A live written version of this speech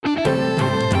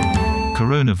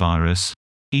coronavirus.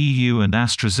 EU and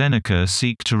AstraZeneca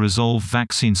seek to resolve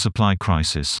vaccine supply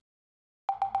crisis.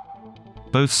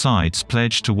 Both sides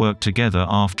pledged to work together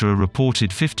after a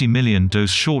reported 50 million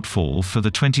dose shortfall for the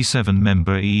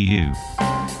 27-member EU.